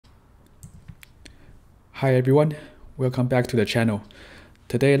Hi everyone, welcome back to the channel.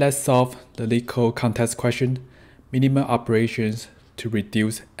 Today let's solve the LeetCode contest question, minimum operations to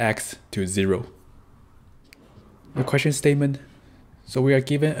reduce x to 0. The question statement, so we are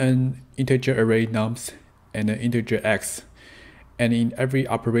given an integer array nums and an integer x, and in every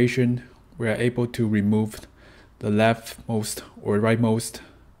operation we are able to remove the leftmost or rightmost,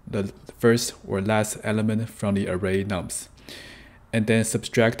 the first or last element from the array nums, and then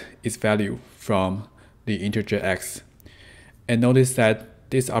subtract its value from the integer x. And notice that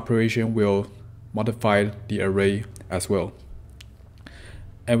this operation will modify the array as well.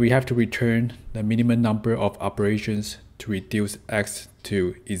 And we have to return the minimum number of operations to reduce x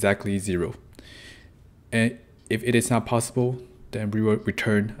to exactly 0. And if it is not possible, then we will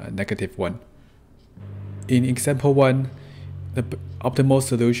return a -1. In example 1, the optimal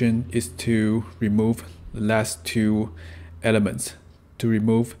solution is to remove the last two elements, to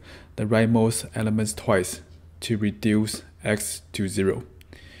remove the rightmost elements twice to reduce x to 0.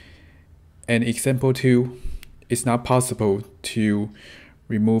 And example 2, it's not possible to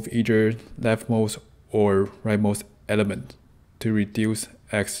remove either leftmost or rightmost element to reduce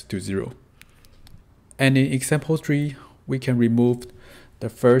x to 0. And in example 3, we can remove the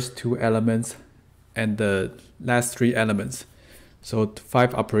first two elements and the last three elements. So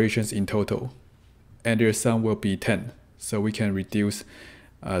 5 operations in total, and their sum will be 10. So we can reduce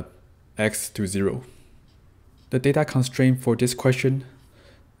x to 0. The data constraint for this question,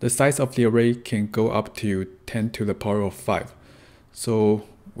 the size of the array can go up to 10 to the power of 5. So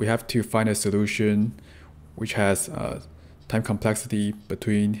we have to find a solution which has time complexity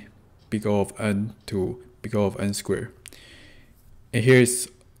between big O of n to big O of n squared. And here is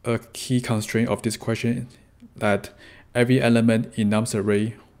a key constraint of this question, that every element in nums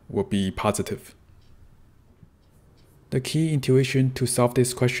array will be positive. The key intuition to solve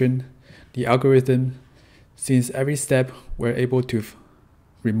this question, the algorithm, since every step we're able to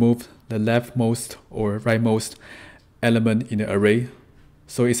remove the leftmost or rightmost element in the array,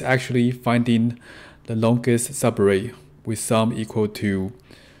 so it's actually finding the longest subarray with sum equal to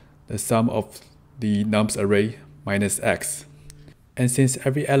the sum of the nums array minus x. And since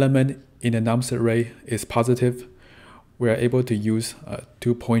every element in the nums array is positive, we are able to use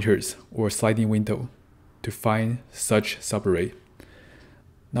 2 pointers or sliding window to find such subarray.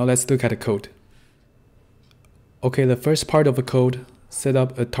 Now let's look at the code. Okay, the first part of the code set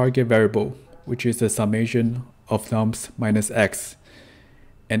up a target variable, which is the summation of nums minus x,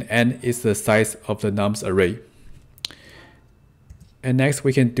 and n is the size of the nums array. And next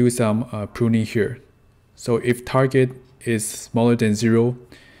we can do some pruning here. So if target is smaller than 0,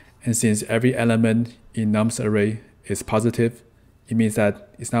 and since every element in nums array is positive, it means that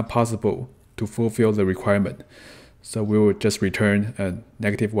it's not possible to fulfill the requirement. So we will just return a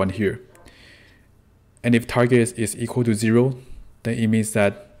 -1 here. And if target is equal to 0, then it means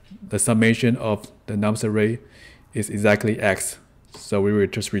that the summation of the nums array is exactly x. So we will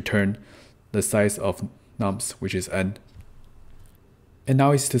just return the size of nums, which is n. And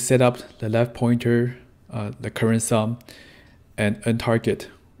now is to set up the left pointer, the current sum, and n target,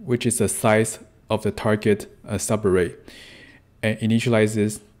 which is the size of the target subarray, and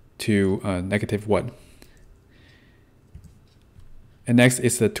initializes to -1. And next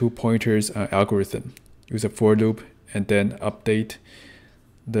is the 2 pointers algorithm. Use a for loop and then update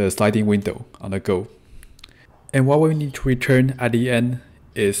the sliding window on the go. And what we need to return at the end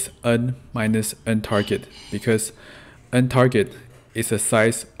is n minus n target, because n target is the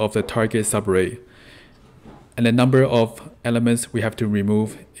size of the target subarray, and the number of elements we have to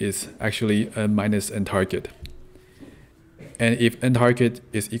remove is actually n minus n target. And if n target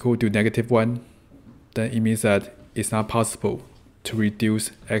is equal to -1, then it means that it's not possible to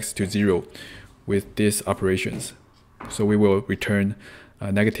reduce x to 0 with these operations. So we will return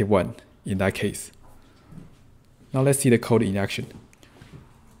 -1 in that case. Now let's see the code in action.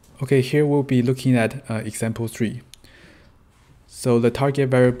 Okay, here we'll be looking at example 3. So the target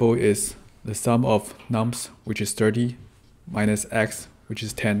variable is the sum of nums, which is 30, minus x, which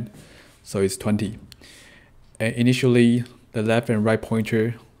is 10, so it's 20. And initially, the left and right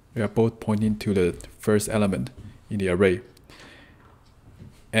pointer, we are both pointing to the first element in the array.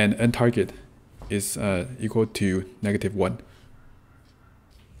 And n target is equal to -1.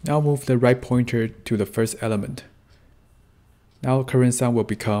 Now move the right pointer to the first element. Now current sum will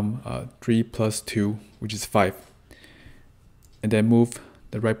become 3 plus 2, which is 5. And then move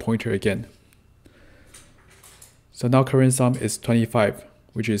the right pointer again. So now current sum is 25,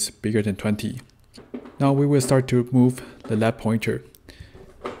 which is bigger than 20. Now we will start to move the left pointer.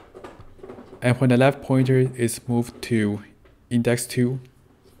 And when the left pointer is moved to index 2,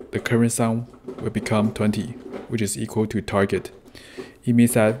 the current sum will become 20, which is equal to target. It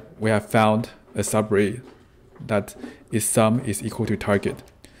means that we have found a subarray that its sum is equal to target.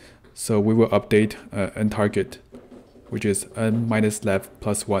 So we will update nTarget, which is n minus left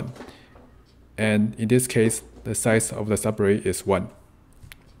plus 1. And in this case, the size of the subarray is 1.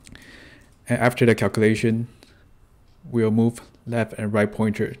 And after the calculation, we'll move left and right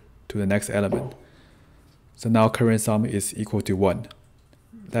pointer to the next element. So now current sum is equal to 1.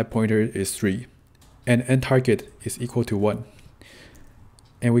 That pointer is 3. And nTarget is equal to 1.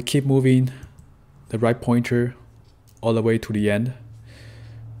 And we keep moving the right pointer all the way to the end.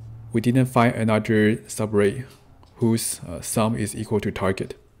 We didn't find another subarray whose sum is equal to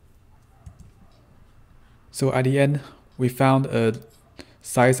target. So at the end, we found a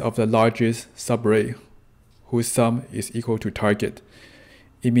size of the largest subarray whose sum is equal to target.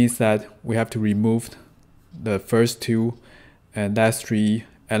 It means that we have to remove the first 2 and last 3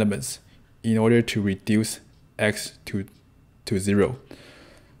 elements in order to reduce x to 0.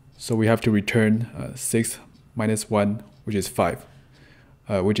 So we have to return 6 minus 1, which is 5,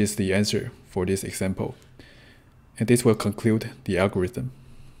 which is the answer for this example. And this will conclude the algorithm.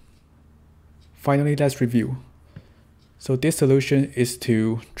 Finally, let's review. So this solution is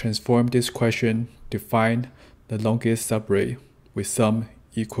to transform this question to find the longest subarray with sum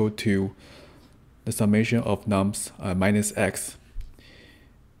equal to the summation of nums minus x.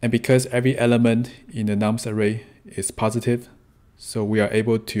 And because every element in the nums array is positive, so we are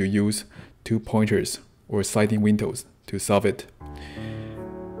able to use 2 pointers or sliding windows to solve it.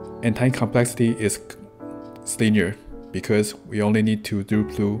 And time complexity is linear because we only need to do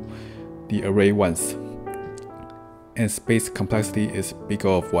through the array once. And space complexity is big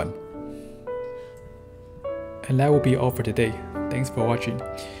O of 1. And that will be all for today. Thanks for watching.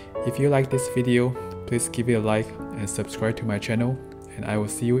 If you like this video, please give it a like and subscribe to my channel, and I will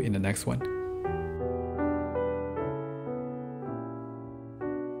see you in the next one.